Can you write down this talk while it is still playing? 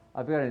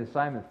I've got an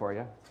assignment for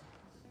you,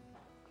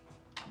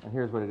 and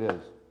here's what it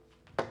is.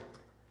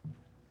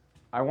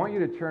 I want you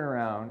to turn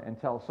around and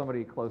tell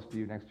somebody close to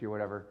you, next to you,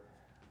 whatever,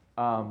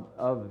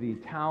 of the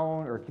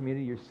town or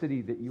community or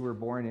city that you were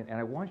born in, and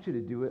I want you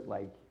to do it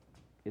like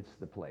it's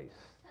the place.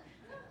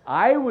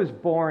 I was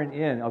born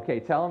in, okay,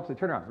 tell them, so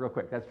turn around real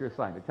quick, that's your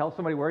assignment. Tell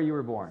somebody where you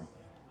were born.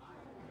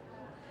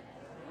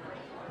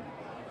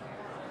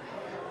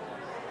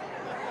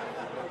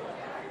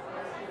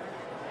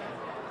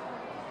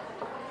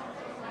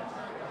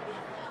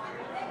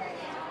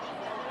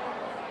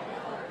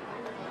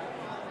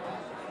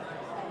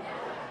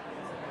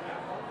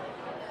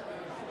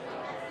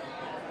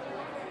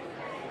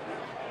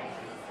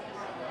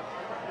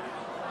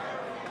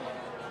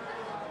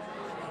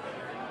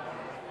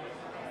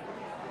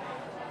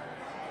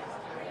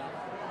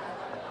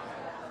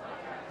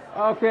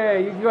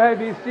 Okay, you can go ahead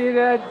and be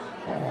seated.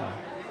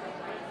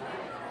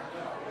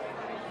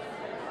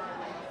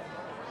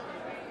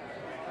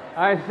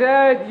 I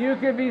said you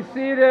can be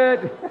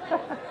seated.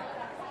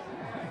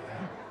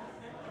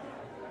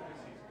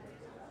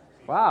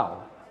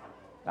 Wow,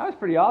 that was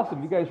pretty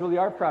awesome. You guys really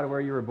are proud of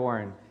where you were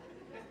born.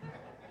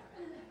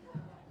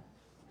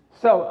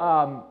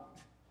 So,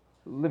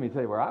 let me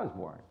tell you where I was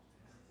born.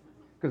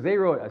 Because they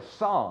wrote a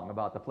song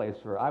about the place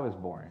where I was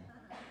born.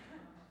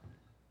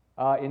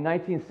 In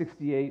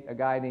 1968, a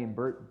guy named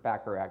Burt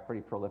Bacharach,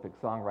 pretty prolific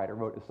songwriter,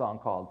 wrote a song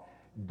called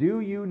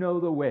 "Do You Know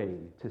the Way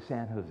to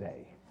San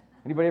Jose?"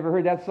 Anybody ever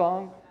heard that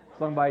song?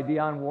 Sung by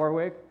Dionne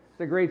Warwick.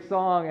 It's a great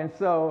song. And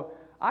so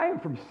I am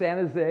from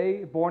San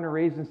Jose, born and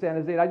raised in San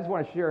Jose. And I just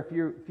want to share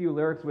a few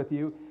lyrics with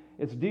you.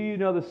 It's "Do you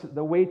know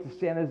the way to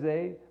San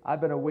Jose?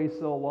 I've been away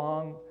so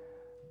long.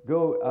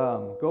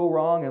 Go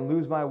wrong and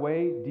lose my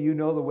way. Do you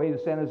know the way to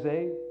San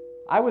Jose?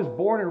 I was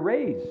born and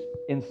raised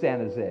in San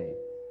Jose.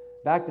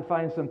 Back to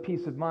find some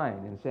peace of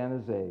mind in San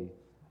Jose.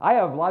 I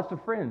have lots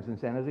of friends in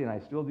San Jose, and I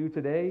still do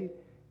today.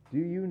 Do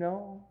you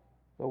know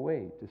the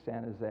way to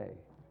San Jose?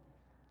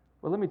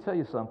 Well, let me tell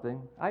you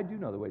something. I do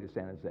know the way to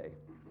San Jose.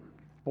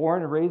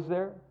 Born and raised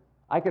there.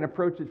 I can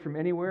approach it from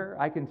anywhere.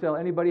 I can tell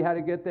anybody how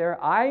to get there.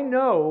 I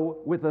know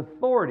with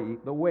authority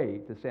the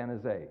way to San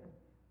Jose.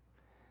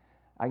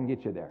 I can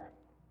get you there.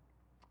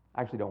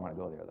 I actually don't want to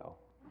go there, though.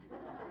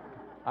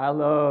 I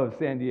love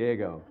San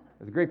Diego.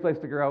 It's a great place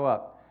to grow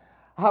up.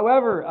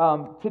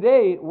 However,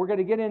 today we're going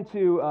to get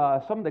into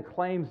some of the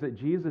claims that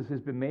Jesus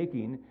has been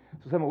making.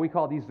 So some of what we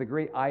call these the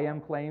great I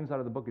am claims out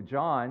of the book of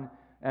John.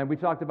 And we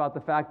talked about the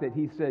fact that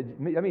he said,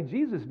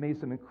 Jesus made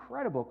some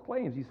incredible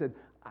claims. He said,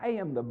 I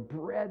am the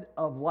bread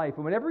of life.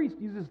 And whenever he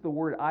uses the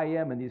word I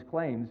am in these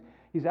claims,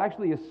 he's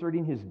actually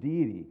asserting his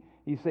deity.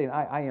 He's saying,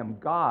 I am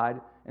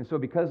God, and so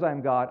because I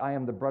am God, I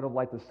am the bread of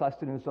life, the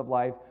sustenance of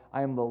life.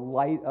 I am the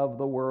light of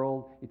the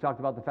world. He talked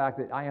about the fact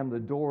that I am the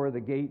door, the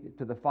gate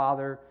to the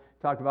Father.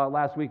 Talked about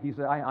last week, he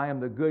said, I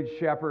am the good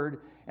shepherd.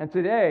 And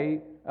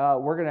today,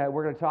 we're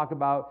gonna talk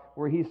about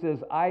where he says,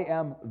 I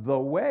am the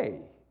way.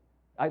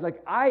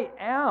 I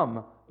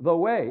am the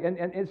way. And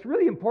it's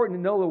really important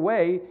to know the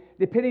way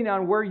depending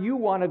on where you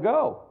want to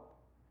go.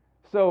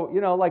 So,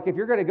 like if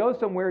you're going to go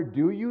somewhere,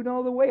 do you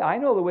know the way? I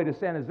know the way to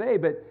San Jose,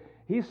 but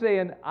he's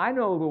saying, I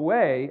know the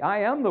way, I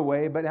am the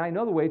way, but I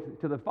know the way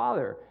to the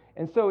Father.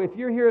 And so if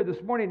you're here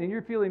this morning and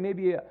you're feeling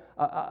maybe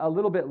a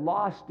little bit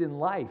lost in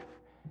life,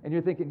 and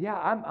you're thinking, yeah,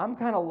 I'm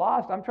kind of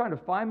lost. I'm trying to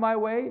find my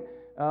way.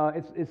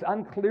 It's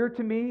unclear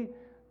to me.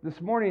 This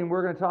morning,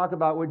 we're going to talk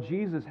about what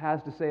Jesus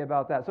has to say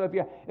about that. So if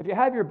you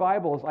have your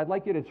Bibles, I'd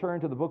like you to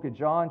turn to the book of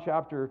John,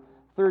 chapter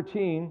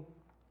 13.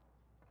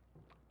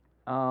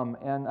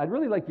 And I'd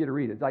really like you to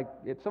read it. Like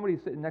if somebody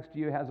sitting next to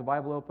you has a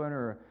Bible open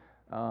or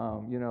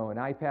an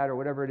iPad or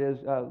whatever it is,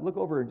 look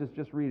over and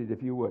just read it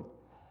if you would.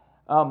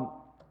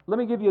 Let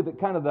me give you the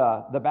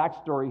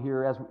backstory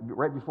here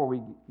right before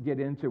we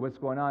get into what's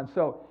going on.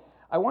 So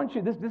I want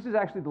you, this is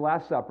actually the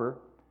Last Supper,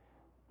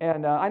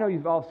 and I know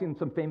you've all seen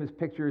some famous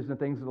pictures and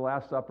things of the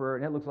Last Supper,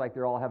 and it looks like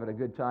they're all having a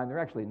good time. They're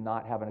actually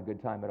not having a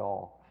good time at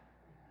all.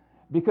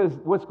 Because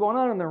what's going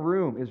on in the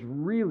room is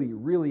really,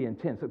 really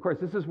intense. Of course,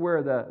 this is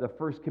where the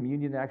first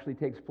communion actually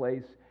takes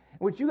place.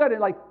 What you got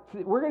to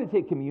we're going to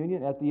take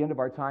communion at the end of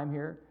our time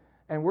here,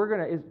 and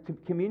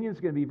communion's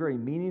going to be very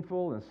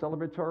meaningful and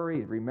celebratory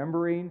and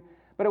remembering,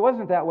 but it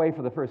wasn't that way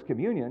for the first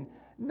communion.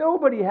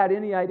 Nobody had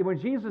any idea. When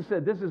Jesus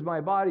said, this is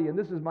my body and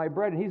this is my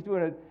bread, and he's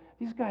doing it,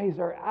 these guys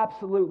are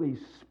absolutely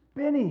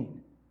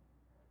spinning.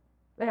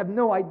 They have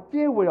no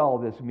idea what all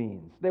this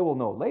means. They will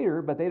know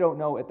later, but they don't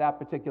know at that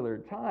particular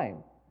time.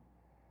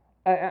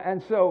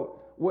 And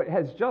so what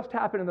has just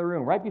happened in the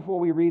room, right before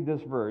we read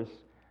this verse,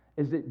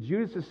 is that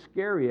Judas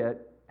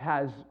Iscariot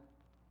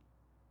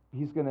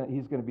he's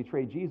gonna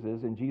betray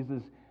Jesus, and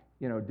Jesus,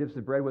 dips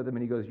the bread with him,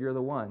 and he goes, you're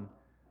the one.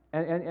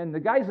 And the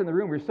guys in the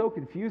room were so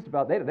confused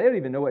about it. They don't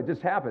even know what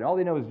just happened. All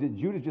they know is that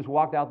Judas just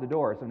walked out the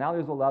door. So now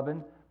there's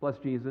 11 plus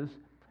Jesus.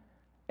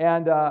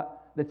 And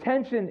the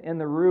tension in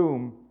the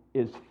room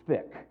is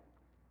thick.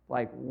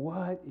 Like,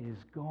 what is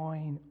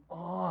going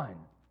on?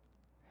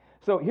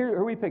 So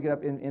here we pick it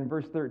up in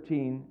verse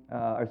 13,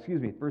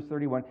 verse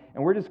 31,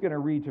 and we're just going to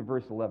read to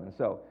verse 11.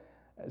 So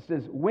It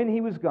says, when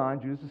he was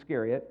gone, Judas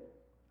Iscariot,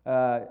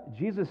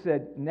 Jesus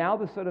said, now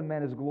the Son of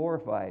Man is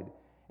glorified,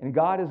 and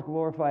God is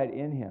glorified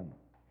in him.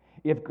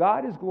 If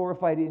God is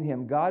glorified in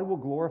him, God will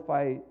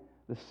glorify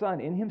the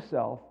Son in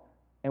himself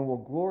and will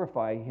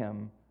glorify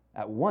him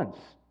at once.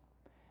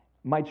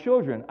 My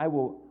children, I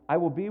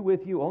will be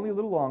with you only a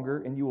little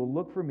longer, and you will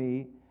look for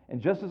me.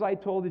 And just as I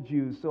told the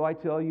Jews, so I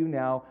tell you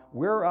now,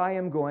 where I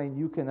am going,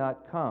 you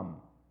cannot come.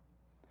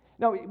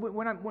 Now,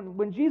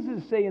 when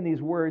Jesus is saying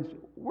these words,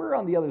 we're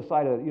on the other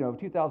side of,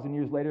 2,000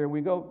 years later, and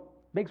we go,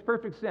 makes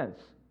perfect sense.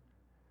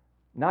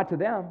 Not to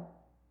them.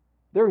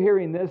 They're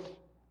hearing this,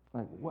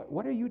 like,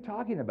 what are you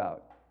talking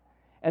about?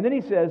 And then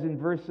he says in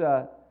verse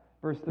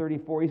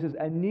 34, he says,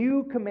 a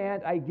new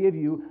command I give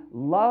you,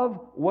 love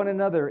one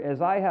another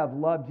as I have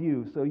loved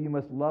you, so you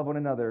must love one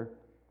another.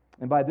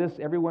 And by this,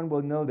 everyone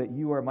will know that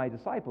you are my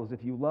disciples,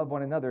 if you love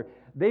one another.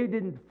 They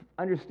didn't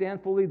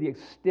understand fully the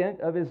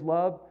extent of his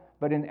love,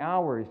 but in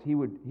hours, he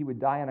would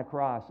die on a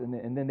cross,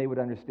 and then they would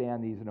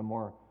understand these in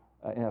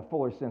a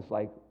fuller sense,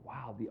 like,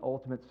 wow, the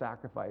ultimate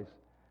sacrifice.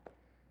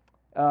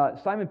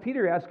 Simon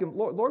Peter asked him,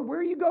 Lord, where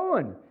are you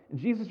going? And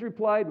Jesus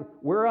replied,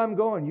 where I'm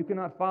going, you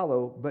cannot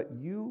follow, but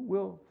you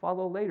will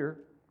follow later.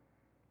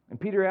 And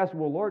Peter asked,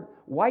 well, Lord,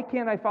 why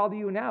can't I follow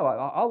you now?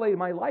 I'll lay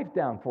my life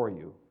down for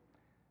you.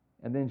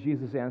 And then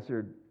Jesus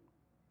answered,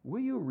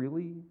 will you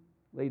really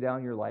lay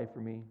down your life for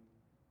me?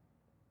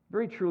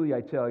 Very truly,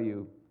 I tell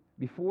you,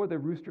 before the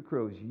rooster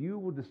crows, you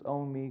will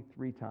disown me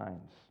 3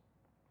 times.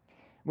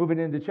 Moving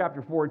into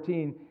chapter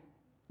 14,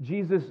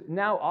 Jesus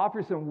now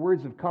offers some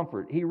words of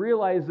comfort. He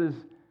realizes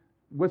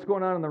what's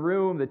going on in the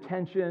room, the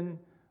tension,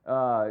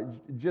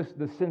 just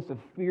the sense of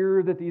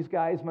fear that these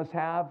guys must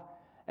have.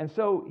 And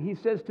so he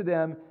says to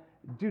them,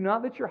 do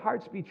not let your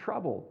hearts be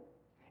troubled.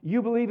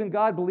 You believe in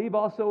God, believe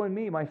also in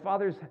me. In my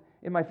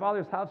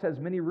Father's house has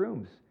many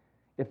rooms.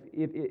 If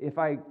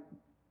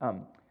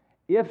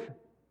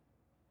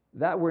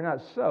that were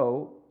not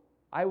so,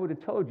 I would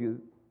have told you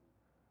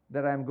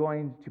that I'm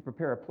going to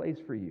prepare a place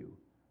for you.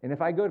 And if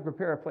I go to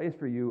prepare a place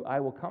for you, I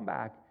will come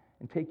back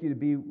and take you to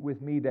be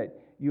with me, that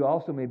you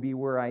also may be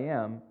where I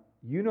am.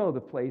 You know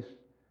the place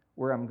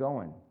where I'm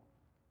going.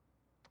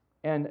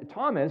 And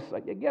Thomas,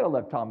 you gotta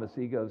love Thomas.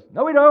 He goes,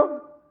 no, we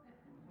don't.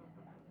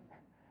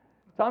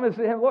 Thomas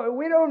said, Lord,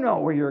 we don't know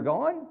where you're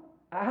going.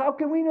 How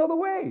can we know the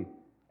way?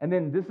 And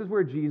then this is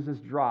where Jesus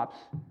drops,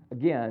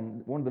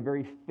 again, one of the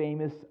very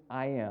famous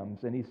I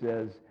ams. And he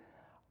says,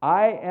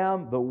 I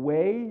am the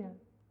way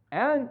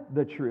and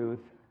the truth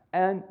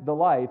and the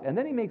life. And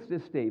then he makes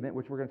this statement,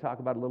 which we're going to talk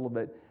about a little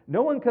bit.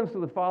 No one comes to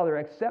the Father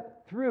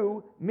except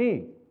through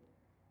me.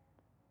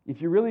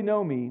 If you really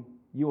know me,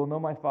 you will know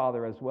my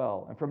Father as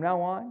well. And from now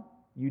on,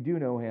 you do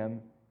know him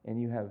and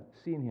you have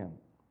seen him.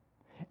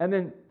 And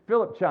then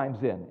Philip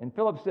chimes in. And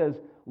Philip says,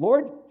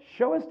 Lord,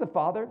 show us the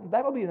Father.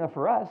 That'll be enough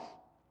for us.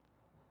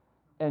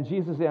 And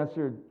Jesus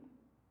answered,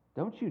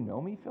 don't you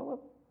know me,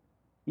 Philip?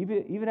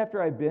 Even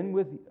after I've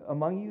been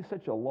among you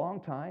such a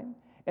long time?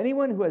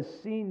 Anyone who has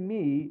seen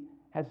me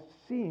has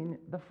seen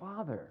the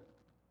Father.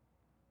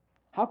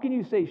 How can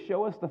you say,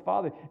 show us the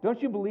Father?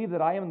 Don't you believe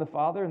that I am in the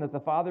Father and that the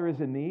Father is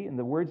in me? And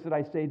the words that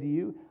I say to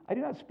you, I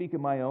do not speak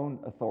in my own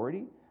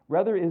authority.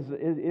 Rather,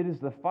 it is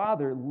the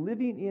Father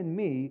living in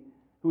me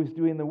who is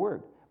doing the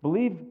work.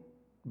 Believe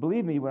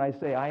me when I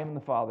say I am in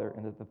the Father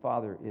and that the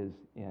Father is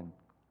in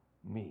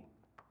me.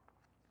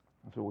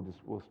 So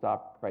we'll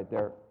stop right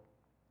there.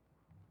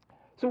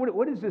 So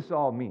what does this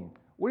all mean?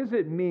 What does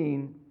it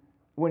mean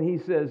when he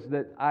says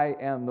that I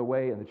am the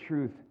way and the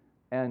truth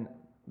and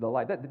the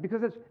life?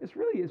 Because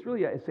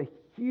it's a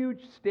huge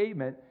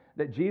statement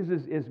that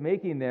Jesus is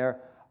making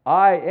there.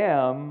 I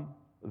am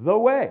the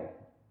way.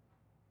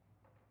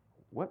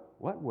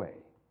 What way?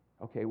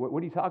 Okay, what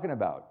are you talking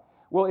about?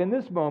 Well, in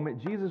this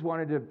moment, Jesus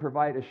wanted to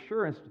provide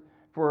assurance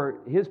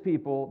for his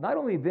people, not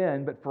only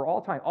then, but for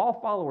all time, all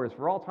followers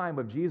for all time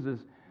of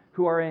Jesus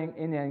who are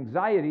in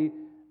anxiety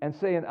and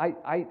saying,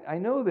 I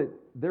know that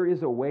there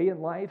is a way in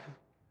life,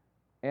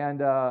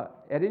 and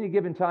at any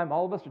given time,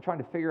 all of us are trying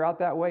to figure out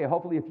that way.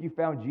 Hopefully, if you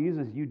found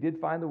Jesus, you did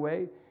find the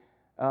way.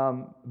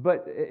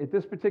 But at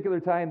this particular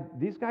time,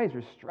 these guys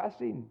are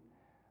stressing.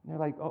 They're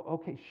like, oh,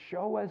 okay,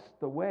 show us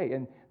the way.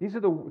 And these are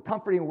the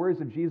comforting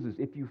words of Jesus.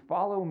 If you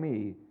follow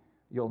me,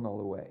 you'll know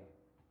the way.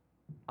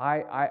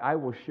 I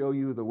will show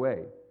you the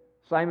way.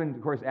 Simon,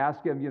 of course,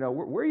 asked him,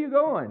 where are you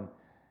going?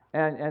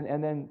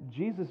 And then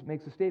Jesus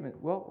makes a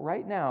statement. Well,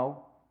 right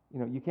now,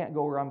 you can't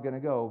go where I'm going to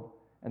go.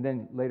 And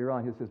then later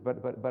on, he says,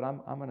 but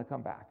I'm going to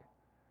come back.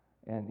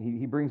 And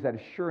he brings that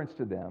assurance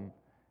to them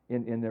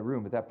in the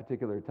room at that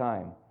particular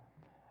time.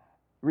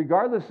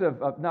 Regardless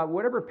of now,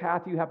 whatever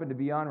path you happen to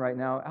be on right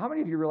now, how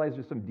many of you realize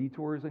there's some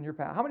detours on your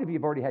path? How many of you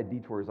have already had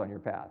detours on your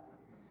path?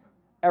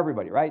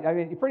 Everybody, right? I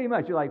mean, pretty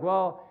much, you're like,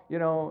 well,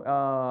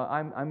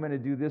 I'm going to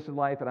do this in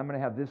life, and I'm going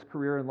to have this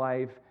career in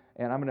life,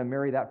 and I'm going to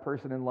marry that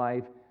person in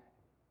life,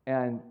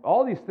 and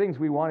all these things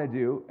we want to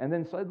do, and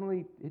then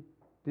suddenly it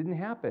didn't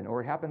happen,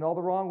 or it happened all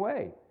the wrong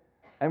way,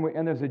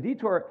 and there's a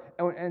detour,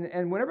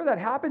 and whenever that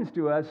happens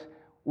to us,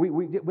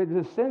 we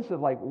there's a sense of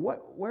like,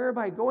 where am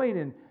I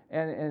going,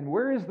 And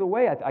where is the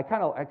way? I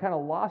kind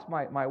of lost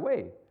my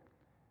way.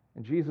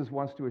 And Jesus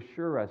wants to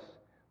assure us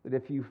that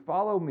if you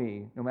follow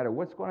me, no matter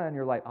what's going on in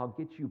your life, I'll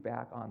get you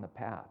back on the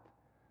path.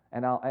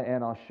 And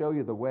I'll show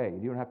you the way.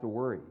 You don't have to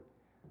worry.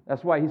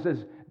 That's why he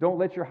says, don't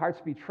let your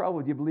hearts be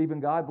troubled. You believe in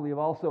God, believe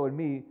also in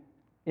me.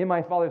 In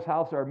my Father's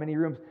house are many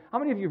rooms. How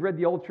many of you have read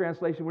the old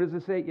translation? What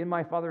does it say? In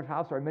my Father's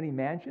house are many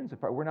mansions.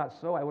 If it were not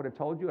so, I would have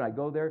told you, and I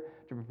go there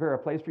to prepare a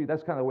place for you.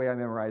 That's kind of the way I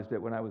memorized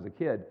it when I was a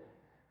kid.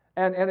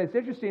 And it's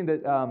interesting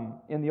that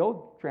in the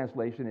old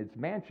translation, it's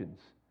mansions.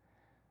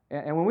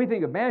 And when we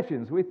think of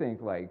mansions, we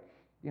think like,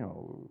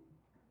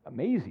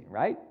 amazing,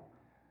 right?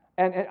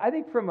 And I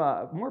think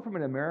more from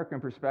an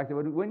American perspective,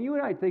 when you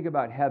and I think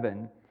about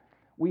heaven,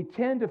 we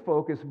tend to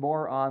focus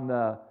more on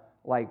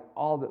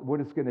what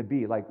it's going to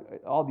be, like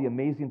all the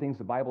amazing things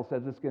the Bible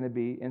says it's going to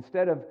be,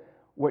 instead of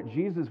what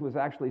Jesus was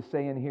actually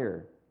saying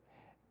here.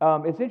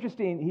 It's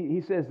interesting.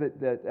 He says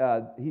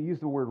that he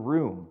used the word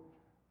room.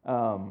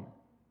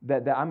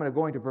 That I'm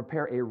going to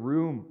prepare a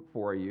room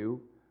for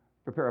you,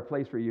 prepare a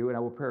place for you, and I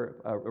will prepare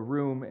a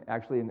room.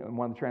 Actually, in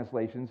one of the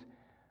translations.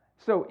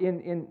 So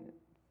in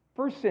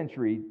first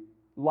century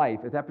life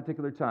at that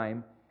particular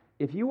time,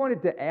 if you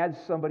wanted to add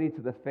somebody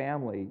to the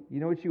family,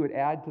 you know what you would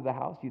add to the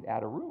house? You'd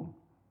add a room.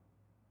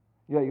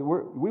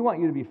 We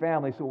want you to be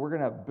family, so we're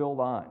going to build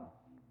on,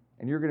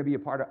 and you're going to be a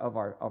part of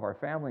our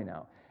family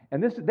now.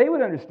 And they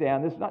would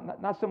understand this,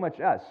 not so much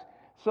us.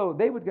 So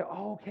they would go,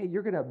 oh, okay,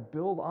 you're going to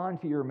build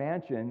onto your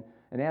mansion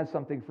and add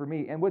something for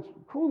me. And what's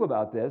cool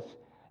about this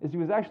is he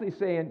was actually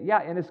saying,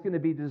 yeah, and it's going to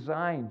be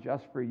designed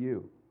just for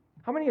you.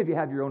 How many of you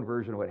have your own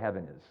version of what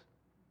heaven is?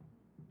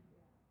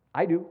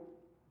 I do.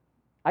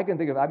 I can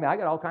think of, I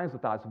got all kinds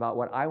of thoughts about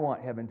what I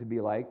want heaven to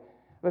be like.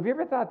 But have you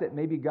ever thought that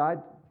maybe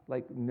God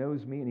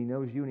knows me and he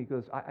knows you and he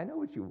goes, I know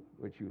what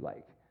you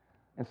like.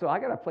 And so I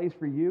got a place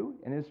for you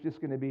and it's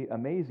just going to be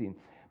amazing.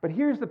 But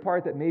here's the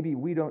part that maybe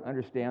we don't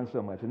understand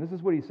so much. And this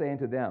is what he's saying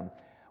to them.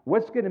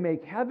 What's going to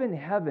make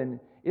heaven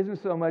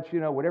isn't so much,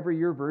 whatever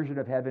your version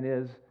of heaven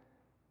is,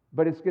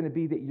 but it's going to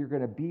be that you're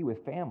going to be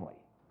with family.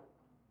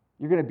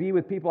 You're going to be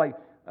with people like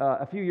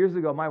a few years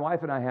ago, my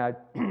wife and I had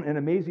an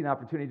amazing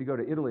opportunity to go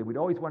to Italy. We'd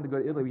always wanted to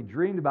go to Italy. We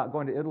dreamed about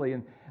going to Italy.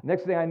 And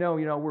next thing I know,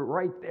 we're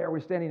right there. We're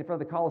standing in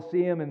front of the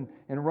Colosseum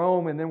in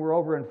Rome, and then we're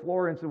over in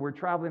Florence, and we're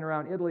traveling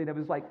around Italy, and it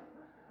was like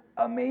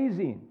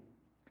amazing.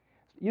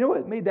 You know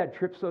what made that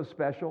trip so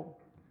special?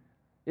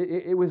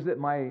 It was that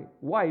my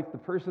wife, the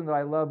person that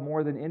I love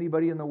more than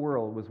anybody in the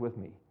world, was with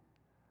me.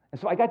 And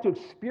so I got to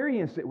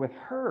experience it with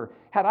her.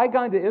 Had I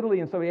gone to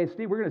Italy and somebody, hey,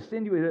 Steve, we're going to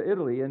send you to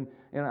Italy, and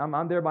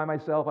I'm there by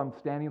myself, I'm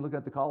standing looking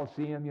at the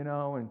Colosseum,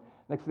 and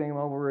next thing I'm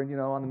over and,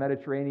 on the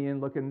Mediterranean,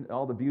 looking at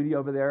all the beauty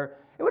over there.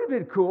 It would have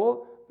been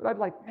cool, but I'd be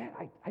like, man,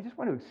 I just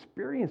want to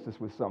experience this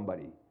with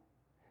somebody.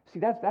 See,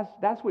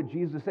 that's what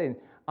Jesus is saying.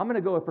 I'm going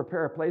to go and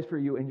prepare a place for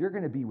you, and you're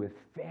going to be with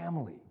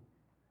family.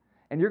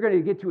 And you're going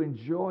to get to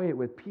enjoy it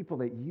with people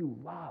that you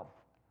love.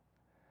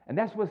 And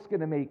that's what's going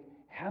to make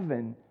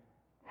heaven.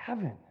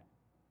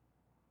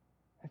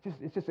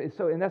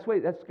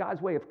 That's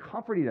God's way of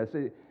comforting us.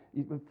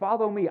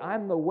 Follow me,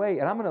 I'm the way,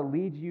 and I'm going to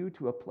lead you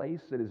to a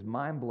place that is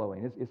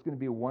mind-blowing. It's going to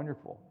be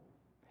wonderful.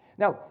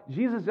 Now,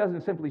 Jesus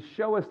doesn't simply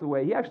show us the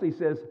way. He actually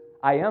says,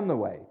 I am the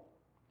way.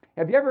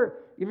 Have you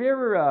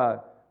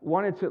ever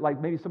wanted to,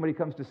 maybe somebody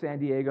comes to San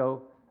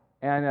Diego,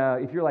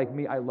 and if you're like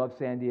me, I love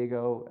San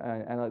Diego,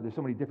 and there's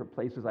so many different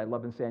places I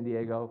love in San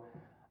Diego.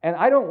 And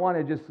I don't want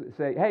to just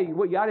say, hey,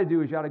 what you ought to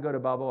do is you ought to go to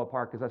Balboa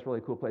Park because that's a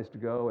really cool place to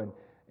go,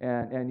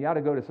 and you ought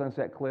to go to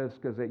Sunset Cliffs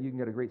because you can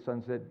get a great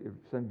sun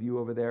view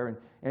over there,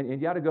 and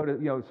you ought to go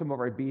to some of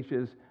our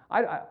beaches.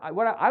 I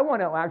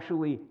want to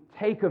actually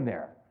take them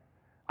there.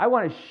 I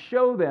want to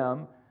show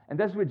them, and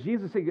that's what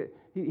Jesus said.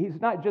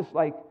 He's not just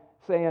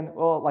saying,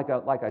 well, like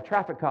a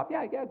traffic cop,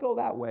 yeah, go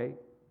that way.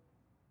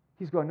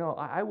 He's going, no,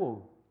 I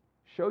will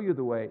show you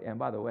the way, and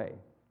by the way,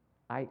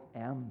 I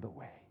am the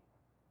way.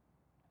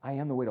 I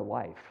am the way to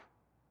life.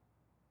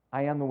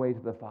 I am the way to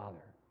the Father.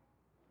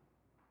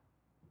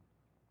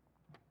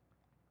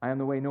 I am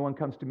the way. No one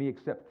comes to me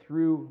except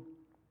through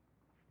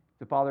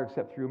the Father,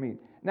 except through me.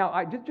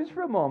 Now, just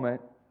for a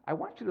moment, I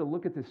want you to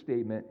look at this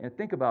statement and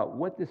think about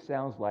what this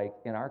sounds like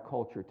in our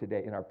culture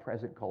today, in our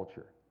present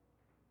culture.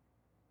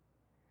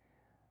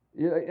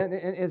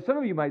 And some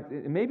of you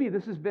maybe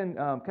this has been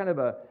kind of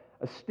a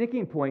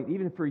sticking point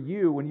even for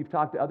you when you've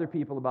talked to other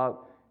people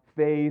about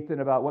faith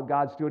and about what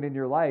God's doing in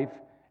your life.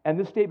 And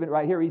this statement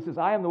right here, he says,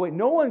 I am the way.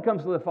 No one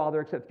comes to the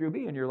Father except through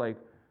me. And you're like,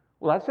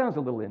 well, that sounds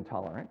a little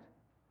intolerant.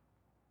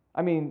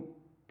 I mean,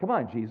 come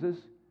on, Jesus.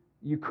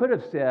 You could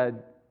have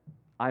said,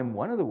 I'm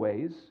one of the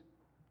ways,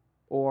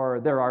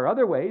 or there are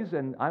other ways,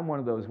 and I'm one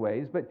of those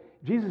ways. But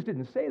Jesus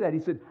didn't say that. He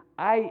said,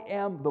 I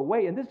am the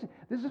way. And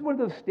this is one of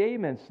those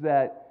statements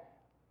that,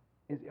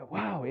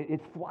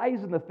 it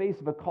flies in the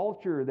face of a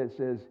culture that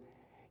says,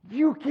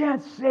 you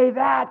can't say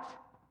that.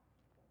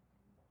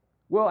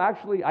 Well,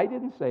 actually, I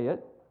didn't say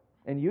it,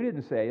 and you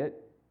didn't say it.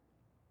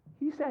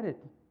 He said it.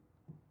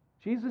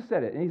 Jesus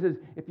said it. And he says,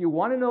 if you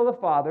want to know the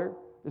Father,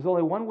 there's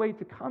only one way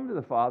to come to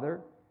the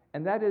Father,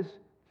 and that is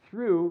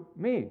through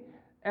me.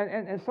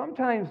 And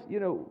sometimes,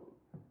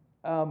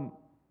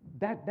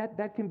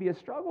 that can be a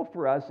struggle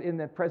for us in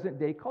the present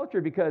day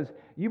culture, because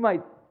you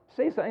might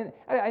say something,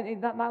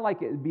 not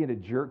like it being a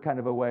jerk kind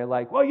of a way,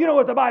 like, well, you know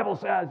what the Bible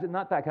says, and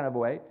not that kind of a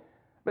way.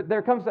 But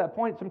there comes that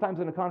point sometimes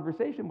in a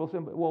conversation, we'll say,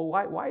 well,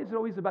 why is it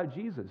always about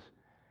Jesus?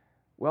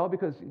 Well,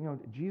 because,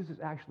 Jesus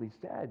actually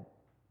said,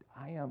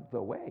 I am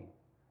the way,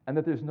 and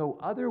that there's no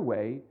other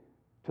way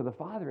to the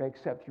Father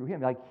except through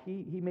him. Like,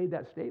 he made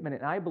that statement,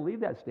 and I believe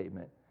that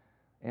statement,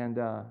 and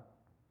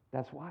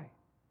that's why.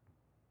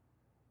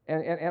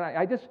 And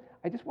I just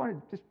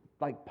want to just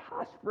like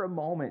pause for a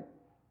moment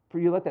for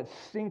you to let that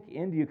sink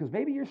into you, because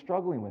maybe you're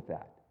struggling with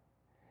that.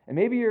 And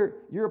maybe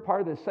you're a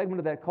part of this segment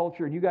of that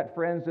culture, and you got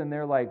friends and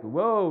they're like,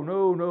 whoa,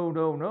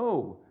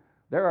 no.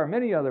 There are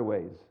many other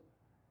ways.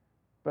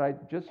 But I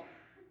just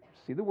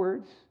see the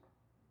words,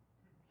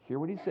 hear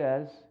what he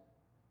says,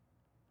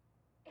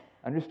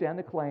 understand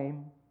the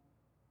claim.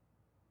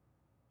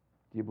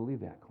 Do you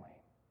believe that claim?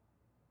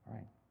 All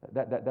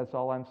right. That's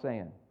all I'm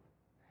saying.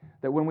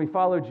 That when we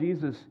follow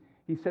Jesus,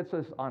 he sets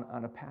us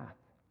on a path.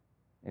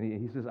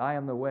 And he says, I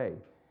am the way.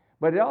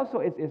 But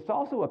it's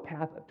also a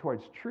path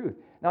towards truth.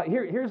 Now,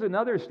 here's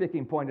another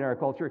sticking point in our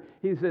culture.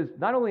 He says,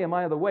 not only am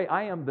I the way,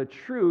 I am the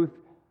truth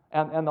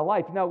and the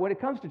life. Now, when it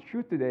comes to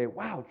truth today,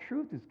 wow,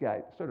 truth has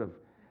got sort of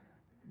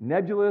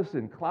nebulous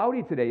and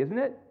cloudy today, isn't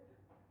it?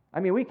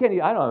 I mean, we can't,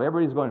 I don't know,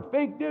 everybody's going,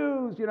 fake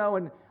news,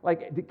 and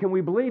like, can we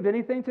believe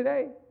anything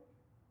today?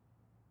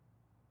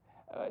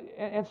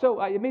 And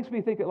so it makes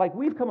me think that, like,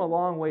 we've come a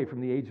long way from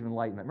the Age of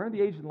Enlightenment. Remember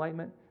the Age of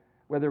Enlightenment?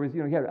 Where there was,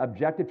 you had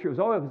objective truth.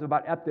 It was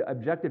about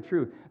objective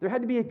truth. There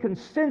had to be a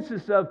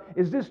consensus of,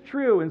 is this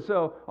true? And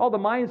so all the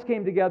minds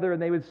came together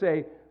and they would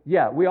say,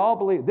 yeah, we all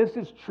believe this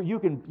is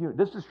true.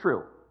 This is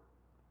true.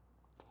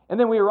 And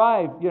then we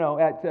arrive,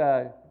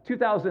 at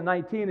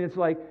 2019, and it's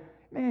like,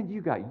 man,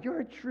 you got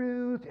your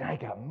truth, and I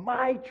got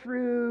my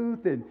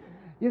truth, and,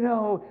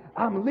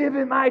 I'm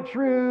living my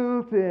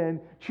truth, and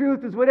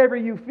truth is whatever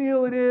you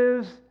feel it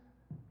is.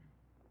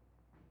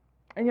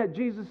 And yet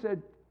Jesus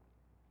said,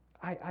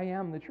 I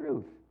am the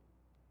truth.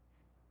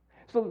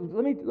 So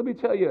let me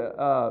tell you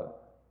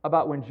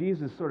about when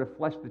Jesus sort of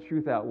fleshed the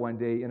truth out one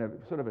day in a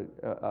sort of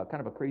a kind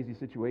of a crazy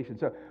situation.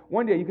 So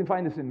one day, you can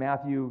find this in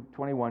Matthew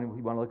 21 if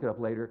you want to look it up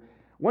later.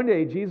 One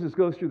day, Jesus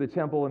goes through the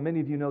temple, and many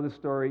of you know this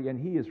story, and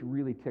he is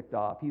really ticked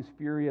off. He's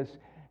furious.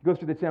 He goes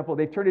through the temple.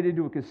 They've turned it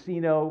into a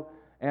casino,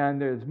 and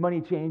there's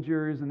money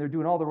changers, and they're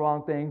doing all the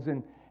wrong things.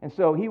 And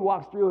so he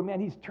walks through, and man,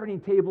 he's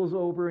turning tables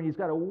over, and he's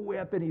got a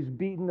whip, and he's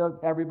beating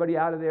everybody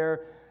out of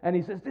there. And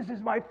he says, this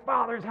is my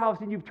Father's house,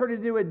 and you've turned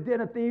it into a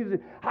den of thieves.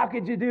 How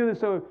could you do this?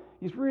 So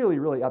he's really,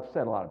 really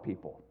upset a lot of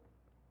people.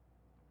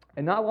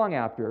 And not long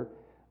after,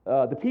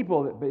 the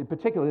people, in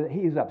particular, that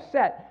he's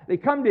upset, they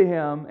come to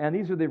him, and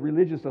these are the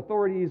religious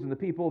authorities and the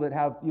people that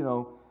have,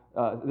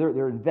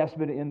 their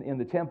investment in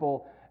the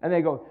temple, and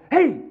they go,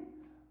 hey,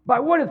 by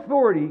what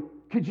authority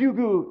could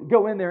you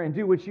go in there and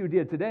do what you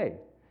did today?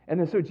 And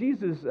then so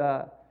Jesus,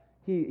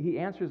 he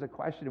answers a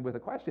question with a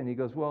question. He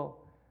goes, well,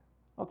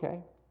 okay,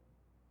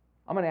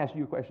 I'm going to ask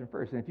you a question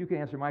first, and if you can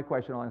answer my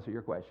question, I'll answer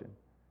your question.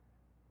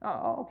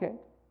 Oh, okay.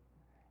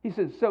 He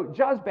says, so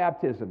John's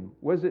baptism,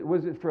 was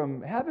it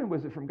from heaven,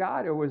 was it from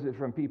God, or was it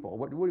from people?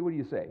 What do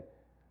you say?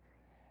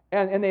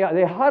 And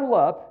they huddle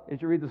up,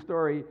 as you read the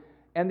story,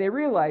 and they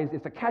realize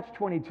it's a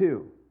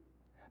catch-22.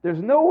 There's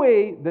no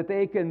way that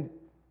they can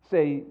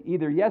say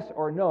either yes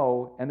or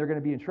no, and they're going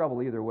to be in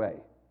trouble either way.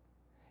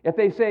 If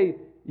they say,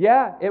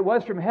 yeah, it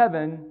was from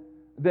heaven,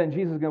 then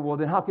Jesus is going, well,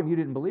 then how come you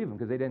didn't believe him?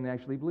 Because they didn't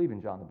actually believe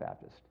in John the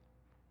Baptist.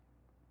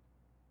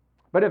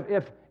 But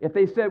if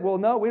they said, well,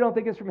 no, we don't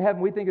think it's from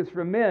heaven, we think it's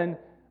from men,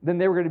 then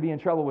they were going to be in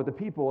trouble with the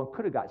people and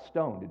could have got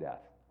stoned to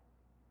death.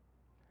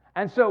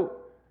 And so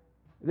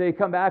they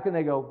come back and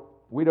they go,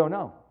 we don't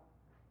know.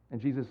 And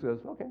Jesus says,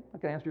 okay, I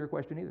can't answer your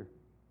question either.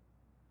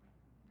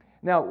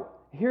 Now,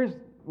 here's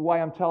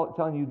why I'm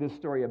telling you this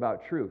story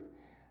about truth.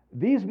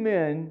 These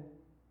men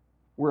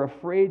were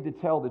afraid to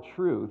tell the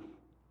truth.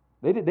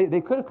 They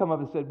could have come up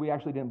and said, we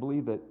actually didn't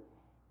believe that,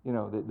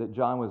 that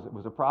John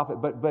was a prophet,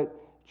 but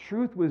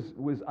truth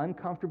was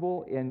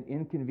uncomfortable and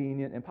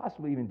inconvenient and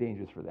possibly even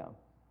dangerous for them.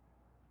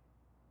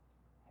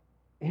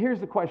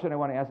 Here's the question I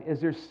want to ask. Is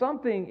there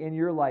something in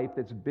your life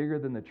that's bigger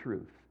than the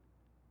truth?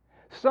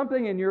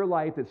 Something in your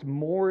life that's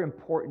more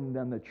important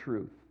than the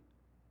truth?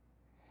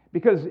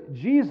 Because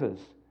Jesus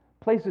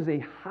places a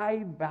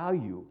high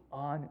value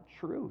on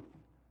truth.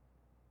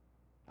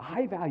 A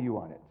high value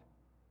on it.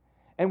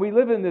 And we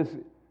live in this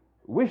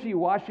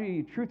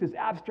wishy-washy, truth is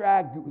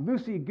abstract,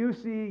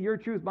 loosey-goosey, your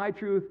truth, my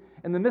truth.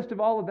 In the midst of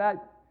all of that,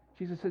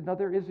 Jesus said, no,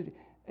 there is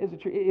a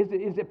truth.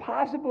 Is it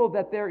possible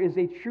that there is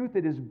a truth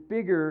that is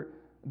bigger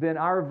than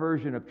our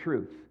version of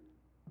truth?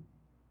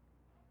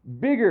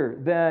 Bigger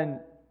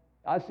than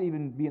us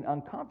even being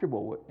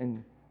uncomfortable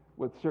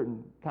with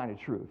certain kind of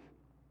truth.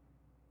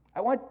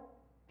 I want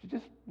to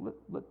just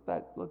let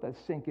that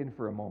sink in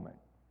for a moment.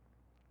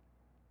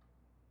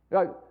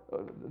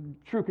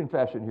 True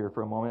confession here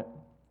for a moment.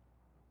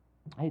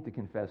 I hate to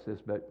confess this,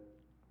 but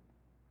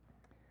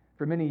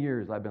For many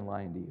years, I've been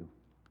lying to you.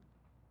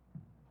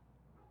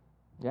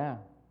 Yeah,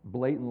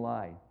 blatant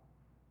lie.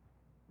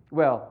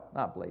 Well,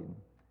 not blatant.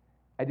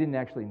 I didn't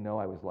actually know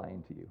I was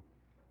lying to you.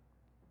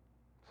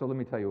 So let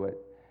me tell you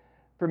what.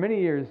 For many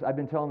years, I've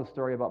been telling the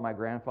story about my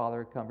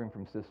grandfather coming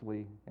from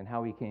Sicily and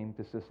how he came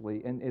to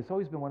Sicily. And it's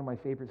always been one of my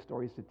favorite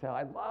stories to tell.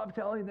 I love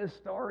telling this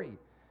story.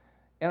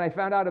 And I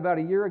found out about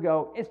a year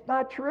ago, it's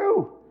not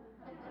true.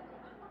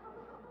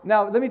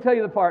 Now, let me tell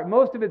you the part.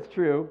 Most of it's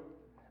true,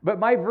 but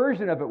my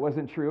version of it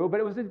wasn't true, but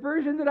it was a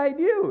version that I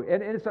knew.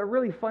 And it's a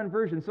really fun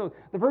version. So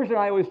the version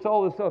I always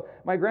told is, so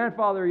my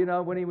grandfather,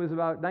 when he was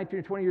about 19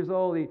 or 20 years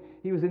old,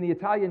 he was in the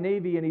Italian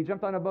Navy, and he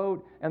jumped on a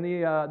boat, and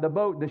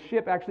the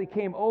ship actually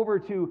came over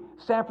to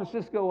San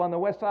Francisco on the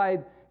west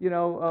side,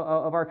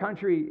 of our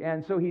country.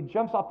 And so he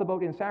jumps off the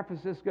boat in San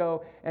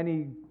Francisco, and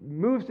he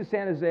moves to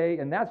San Jose,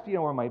 and that's,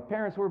 where my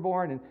parents were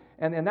born,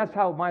 and that's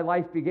how my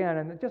life began.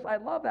 And I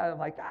love that. I'm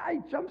like, he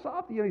jumps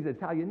off, he's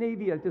Italian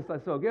Navy.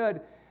 That's so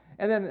good.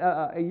 And then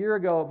a year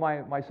ago,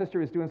 my sister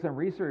was doing some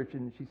research,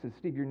 and she said,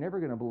 Steve, you're never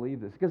going to believe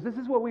this, because this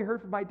is what we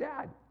heard from my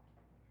dad.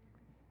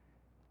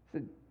 He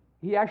said,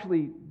 he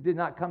actually did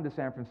not come to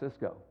San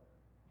Francisco.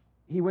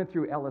 He went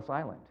through Ellis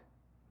Island,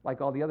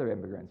 like all the other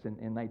immigrants in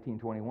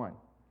 1921.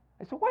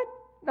 I said, what?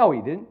 No,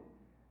 he didn't.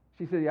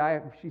 She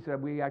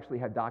said, we actually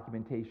had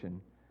documentation.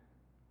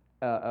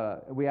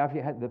 We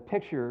actually had the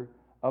picture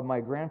of my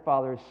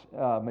grandfather's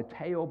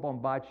Matteo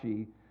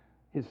Bombacci,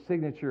 his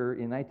signature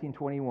in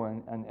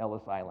 1921 on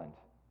Ellis Island.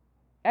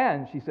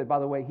 And she said, by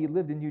the way, he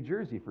lived in New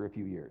Jersey for a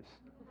few years.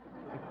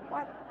 Like,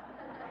 what?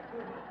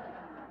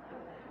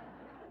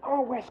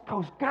 Oh, West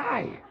Coast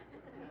guy.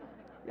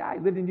 Yeah, he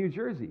lived in New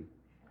Jersey.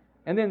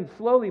 And then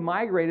slowly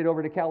migrated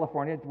over to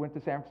California, went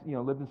to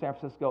lived in San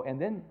Francisco,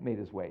 and then made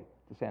his way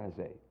to San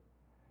Jose.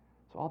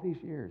 So all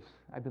these years,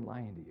 I've been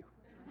lying to you.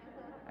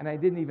 And I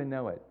didn't even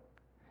know it.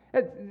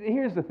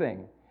 Here's the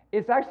thing.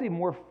 It's actually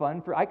more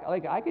fun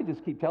I could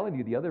just keep telling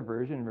you the other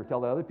version or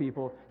tell the other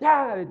people,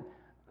 yeah,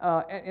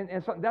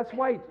 and so that's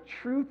why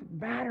truth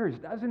matters,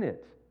 doesn't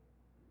it?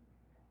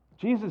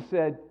 Jesus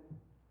said,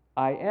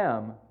 I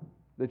am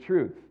the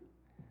truth.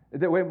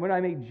 That when I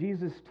make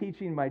Jesus'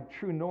 teaching my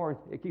true north,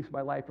 it keeps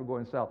my life from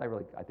going south.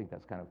 I think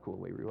that's kind of cool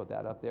the way we wrote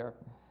that up there.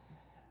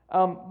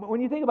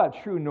 When you think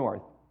about true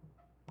north,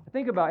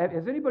 think about,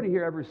 has anybody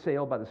here ever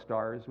sailed by the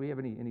stars? Do we have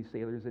any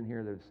sailors in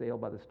here that have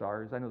sailed by the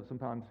stars? I know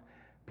sometimes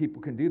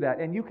people can do that,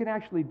 and you can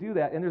actually do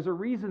that, and there's a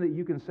reason that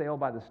you can sail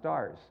by the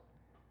stars.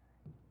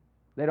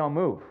 They don't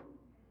move.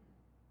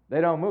 They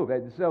don't move.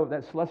 So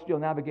that's celestial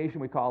navigation,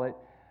 we call it,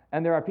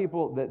 and there are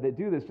people that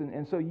do this,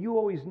 and so you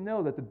always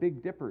know that the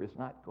Big Dipper is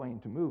not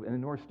going to move, and the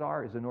North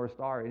Star is the North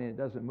Star, and it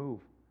doesn't move,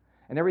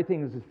 and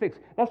everything is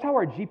fixed. That's how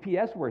our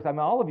GPS works. I mean,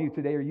 all of you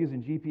today are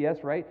using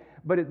GPS, right?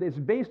 But it's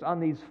based on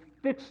these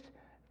fixed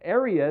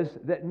areas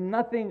that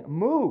nothing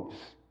moves.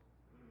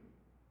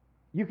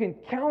 You can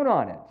count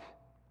on it.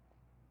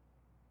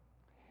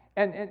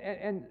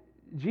 And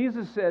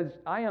Jesus says,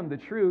 I am the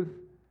truth,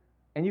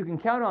 and you can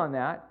count on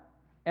that.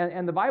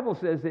 And the Bible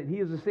says that he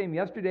is the same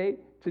yesterday,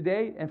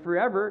 today, and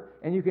forever,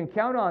 and you can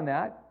count on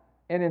that.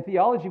 And in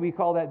theology, we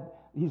call that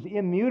he's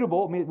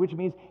immutable, which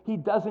means he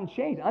doesn't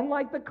change,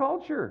 unlike the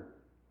culture.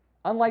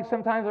 Unlike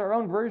sometimes our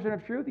own version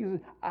of truth, he says,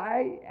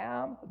 I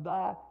am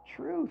the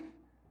truth.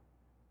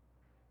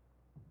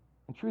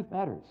 And truth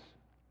matters.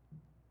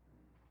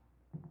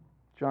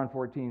 John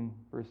 14,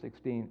 verse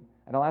 16.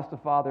 And I'll ask the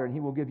Father, and he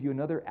will give you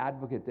another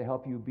advocate to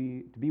help you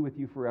to be with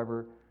you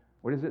forever.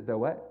 What is it? The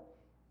what?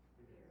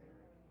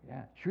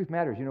 Yeah, truth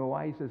matters. You know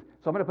why? He says,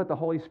 so I'm going to put the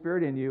Holy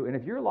Spirit in you, and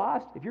if you're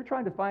lost, if you're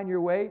trying to find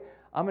your way,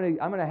 I'm going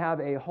to have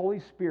a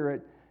Holy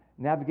Spirit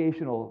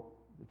navigational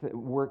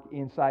work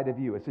inside of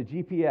you. It's a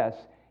GPS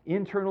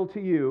internal to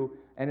you,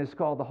 and it's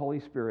called the Holy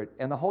Spirit.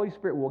 And the Holy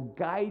Spirit will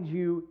guide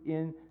you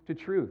into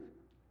truth.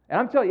 And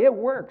I'm telling you, it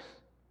works.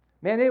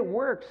 Man, it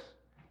works.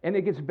 And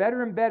it gets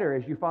better and better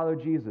as you follow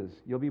Jesus.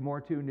 You'll be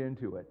more tuned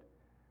into it.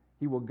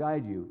 He will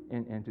guide you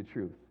into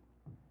truth.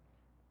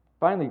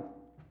 Finally,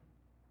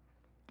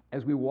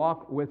 as we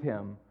walk with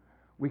him,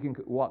 we can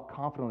walk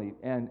confidently.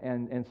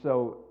 And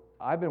so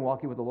I've been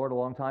walking with the Lord a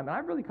long time, and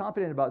I'm really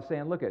confident about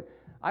saying, look,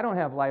 I don't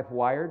have life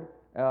wired,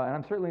 and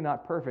I'm certainly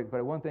not perfect,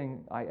 but one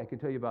thing I can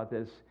tell you about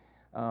this,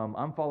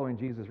 I'm following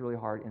Jesus really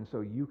hard, and so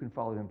you can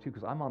follow him too,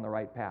 because I'm on the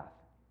right path.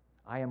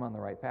 I am on the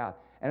right path.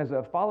 And as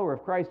a follower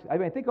of Christ, I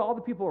think of all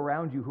the people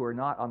around you who are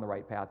not on the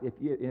right path, if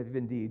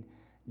indeed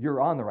you're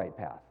on the right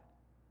path.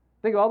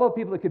 Think of all the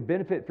people that could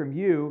benefit from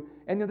you,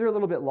 and they're a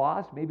little bit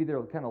lost. Maybe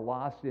they're kind of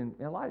lost in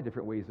a lot of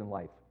different ways in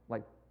life.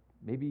 Like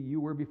maybe you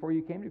were before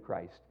you came to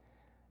Christ.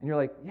 And you're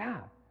like, yeah.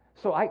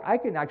 So I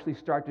can actually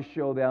start to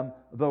show them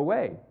the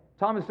way.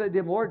 Thomas said to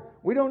him, Lord,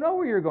 we don't know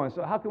where you're going,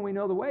 so how can we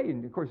know the way?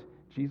 And of course,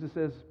 Jesus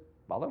says,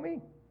 follow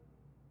me.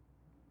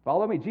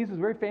 Follow me. Jesus is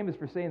very famous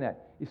for saying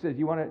that. He says,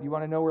 you want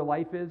to know where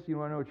life is? You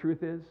want to know where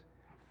truth is?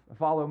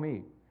 Follow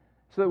me.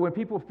 So that when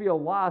people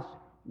feel lost,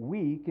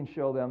 we can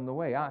show them the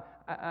way.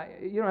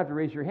 You don't have to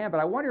raise your hand,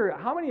 but I wonder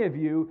how many of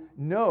you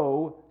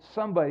know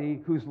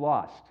somebody who's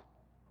lost?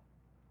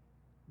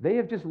 They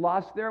have just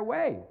lost their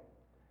way.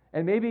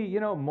 And maybe,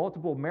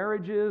 multiple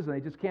marriages and they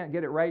just can't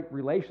get it right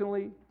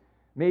relationally.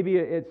 Maybe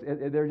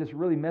they're just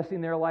really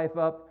messing their life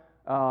up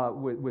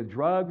with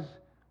drugs,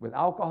 with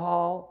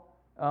alcohol.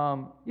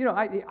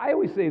 I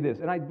always say this,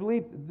 and I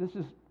believe this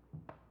is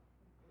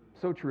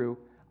so true.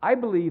 I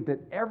believe that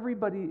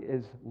everybody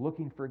is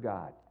looking for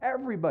God.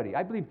 Everybody.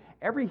 I believe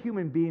every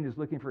human being is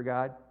looking for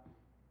God.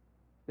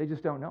 They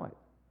just don't know it.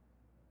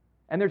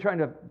 And they're trying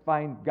to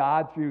find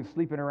God through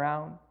sleeping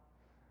around.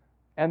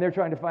 And they're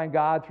trying to find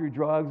God through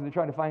drugs, and they're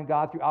trying to find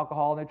God through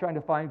alcohol, and they're trying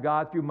to find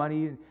God through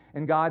money,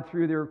 and God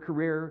through their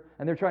career,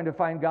 and they're trying to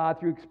find God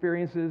through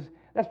experiences.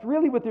 That's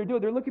really what they're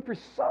doing. They're looking for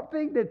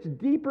something that's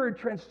deeper and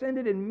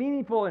transcendent and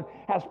meaningful and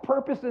has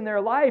purpose in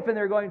their life, and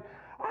they're going,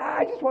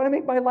 I just want to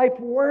make my life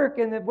work.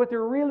 And what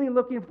they're really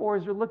looking for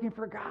is they're looking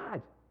for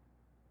God.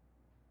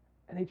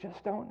 And they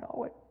just don't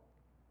know it.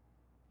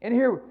 And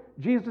here,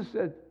 Jesus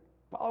said,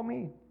 follow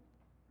me.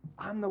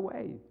 I'm the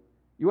way.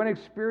 You want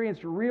to experience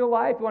real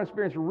life? You want to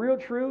experience real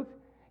truth?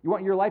 You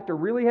want your life to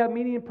really have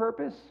meaning and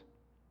purpose?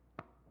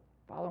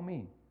 Follow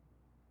me.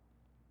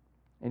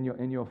 And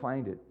you'll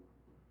find it.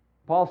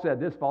 Paul said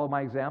this, follow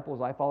my example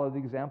as I follow the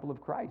example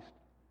of Christ.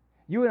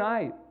 You and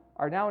I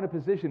are now in a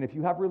position, if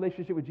you have a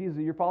relationship with Jesus,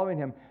 you're following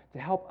him, to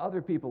help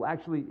other people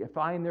actually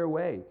find their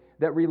way.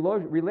 That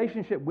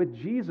relationship with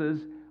Jesus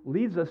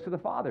leads us to the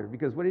Father.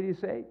 Because what did he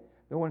say?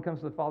 No one comes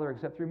to the Father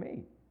except through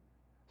me.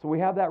 So we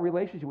have that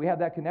relationship. We have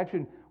that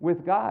connection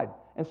with God.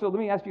 And so let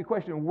me ask you a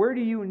question. Where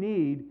do you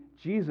need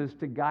Jesus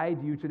to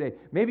guide you today?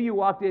 Maybe you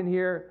walked in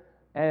here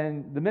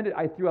and the minute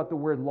I threw out the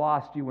word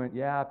lost, you went,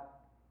 yeah,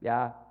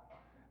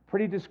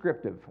 pretty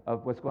descriptive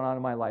of what's going on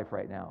in my life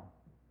right now.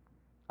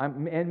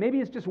 And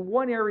maybe it's just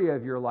one area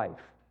of your life.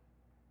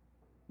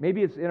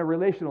 Maybe it's in a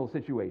relational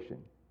situation.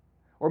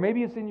 Or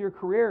maybe it's in your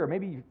career. Or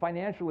maybe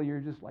financially you're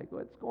just like,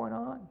 what's going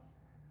on?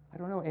 I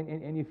don't know.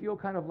 And you feel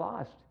kind of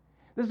lost.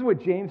 This is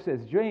what James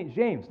says.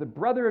 James, the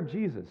brother of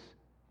Jesus,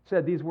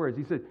 said these words.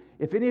 He said,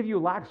 if any of you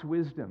lacks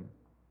wisdom,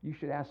 you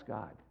should ask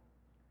God,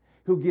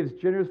 who gives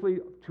generously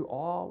to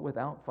all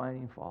without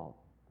finding fault,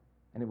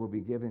 and it will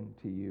be given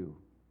to you.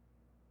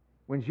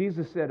 When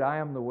Jesus said, I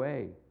am the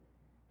way,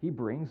 he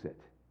brings it.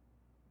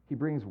 He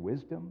brings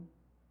wisdom.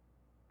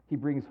 He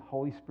brings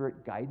Holy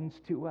Spirit guidance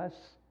to us,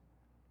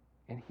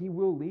 and he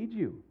will lead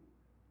you.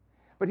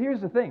 But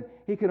here's the thing.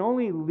 He can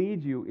only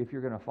lead you if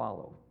you're going to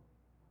follow.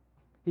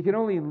 He can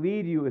only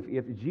lead you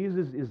if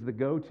Jesus is the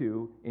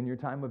go-to in your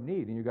time of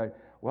need. And you're going,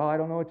 well, I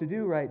don't know what to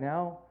do right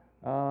now.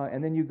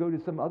 And then you go to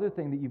some other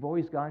thing that you've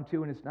always gone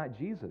to, and it's not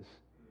Jesus.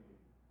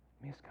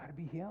 I mean, it's got to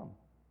be him.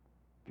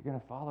 If you're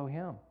going to follow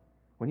him.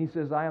 When he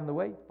says, I am the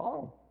way,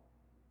 follow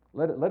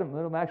him. Let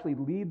him actually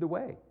lead the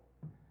way.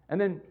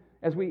 And then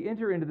as we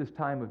enter into this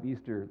time of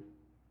Easter,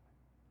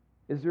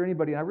 is there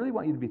anybody, and I really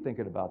want you to be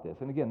thinking about this.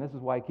 And again, this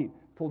is why I keep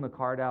pulling the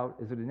card out.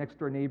 Is it a next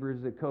door neighbor?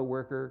 Is it a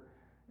coworker?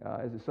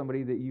 Is it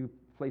somebody that you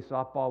play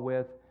softball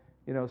with?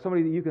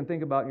 Somebody that you can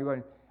think about and you're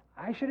going,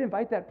 I should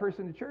invite that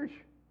person to church.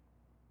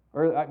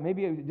 Or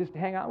maybe just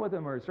hang out with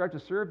them or start to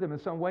serve them in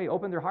some way,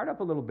 open their heart up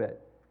a little bit.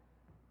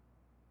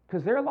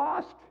 Because they're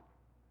lost.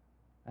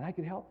 And I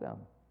could help them.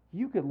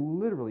 You could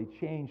literally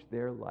change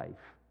their life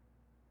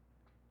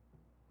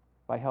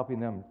by helping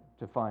them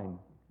to find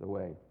the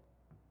way.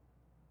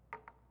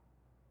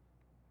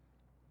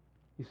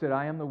 He said,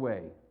 I am the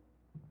way,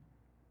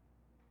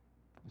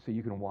 so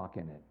you can walk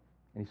in it.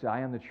 And he said, I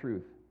am the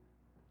truth.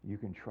 You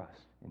can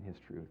trust in his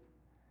truth.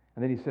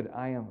 And then he said,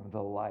 I am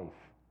the life,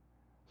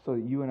 so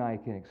that you and I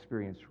can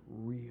experience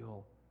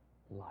real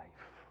life.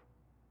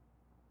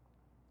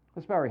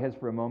 Let's bow our heads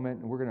for a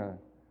moment, and we're going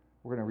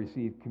to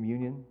receive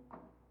communion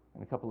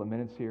in a couple of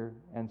minutes here.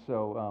 And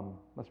so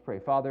let's pray.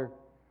 Father,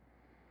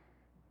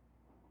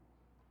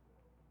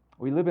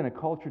 we live in a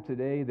culture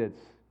today that's,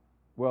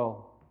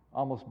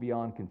 almost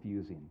beyond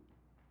confusing.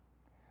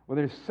 Well,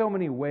 there's so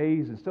many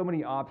ways and so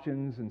many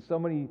options and so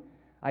many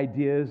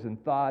ideas and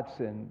thoughts,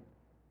 and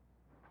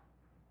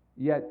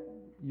yet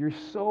you're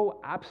so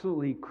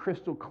absolutely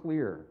crystal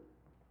clear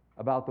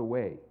about the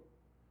way.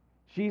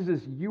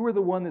 Jesus, you were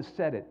the one that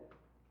said it,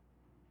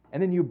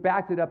 and then you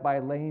backed it up by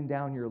laying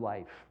down your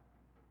life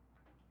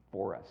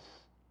for us.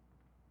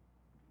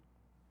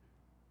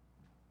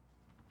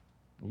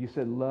 You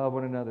said, love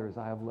one another as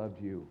I have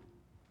loved you.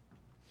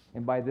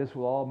 And by this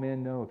will all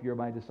men know if you're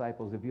my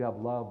disciples, if you have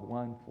love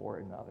one for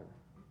another.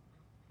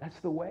 That's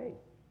the way.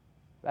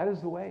 That is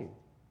the way.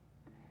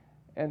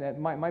 And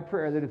my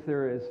prayer that if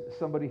there is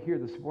somebody here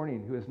this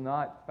morning who has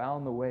not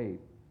found the way,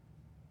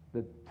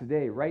 that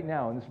today, right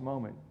now, in this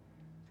moment,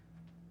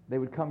 they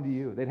would come to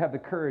you. They'd have the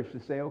courage to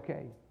say,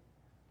 okay,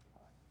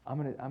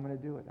 I'm going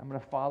to do it. I'm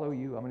going to follow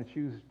you. I'm going to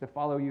choose to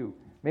follow you.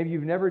 Maybe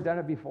you've never done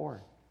it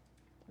before.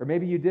 Or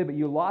maybe you did, but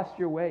you lost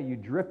your way. You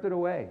drifted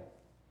away.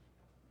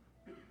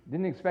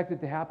 Didn't expect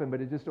it to happen,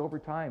 but it just over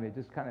time, it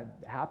just kind of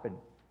happened.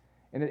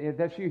 And if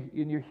that's you,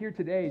 and you're here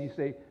today and you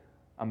say,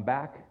 I'm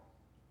back,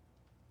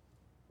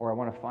 or I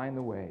want to find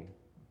the way.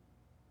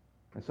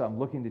 And so I'm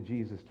looking to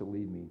Jesus to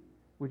lead me.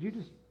 Would you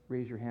just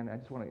raise your hand? I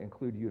just want to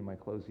include you in my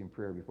closing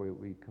prayer before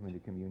we come into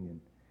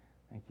communion.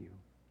 Thank you.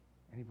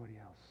 Anybody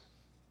else?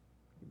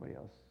 Anybody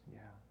else? Yeah.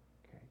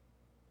 Okay.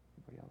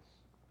 Anybody else?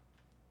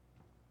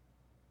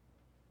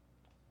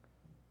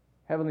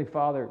 Heavenly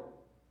Father,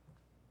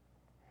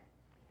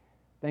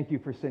 thank you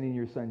for sending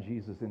your Son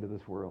Jesus into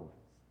this world.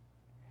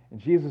 And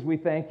Jesus, we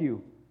thank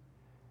you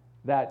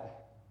that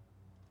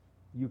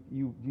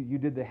you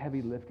did the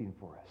heavy lifting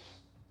for us.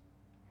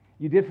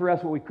 You did for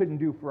us what we couldn't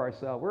do for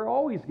ourselves. We're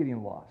always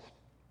getting lost.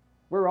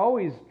 We're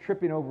always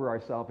tripping over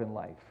ourselves in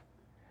life.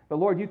 But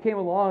Lord, you came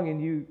along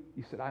and you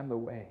said, I'm the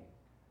way.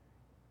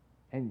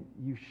 And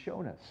you've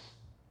shown us.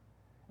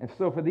 And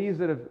so for these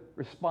that have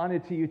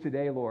responded to you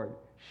today, Lord,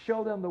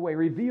 show them the way.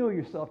 Reveal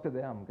yourself to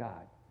them,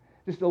 God.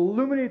 Just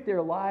illuminate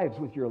their lives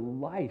with your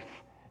life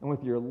and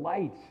with your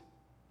light,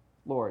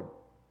 Lord.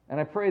 And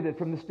I pray that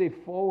from this day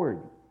forward,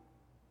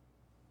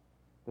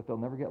 that they'll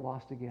never get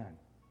lost again.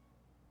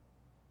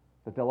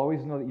 That they'll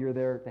always know that you're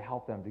there to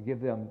help them, to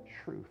give them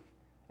truth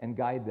and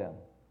guide them.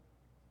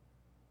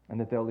 And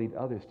that they'll lead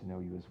others to know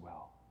you as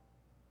well.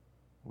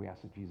 We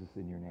ask of Jesus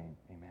in your name.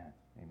 Amen.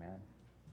 Amen.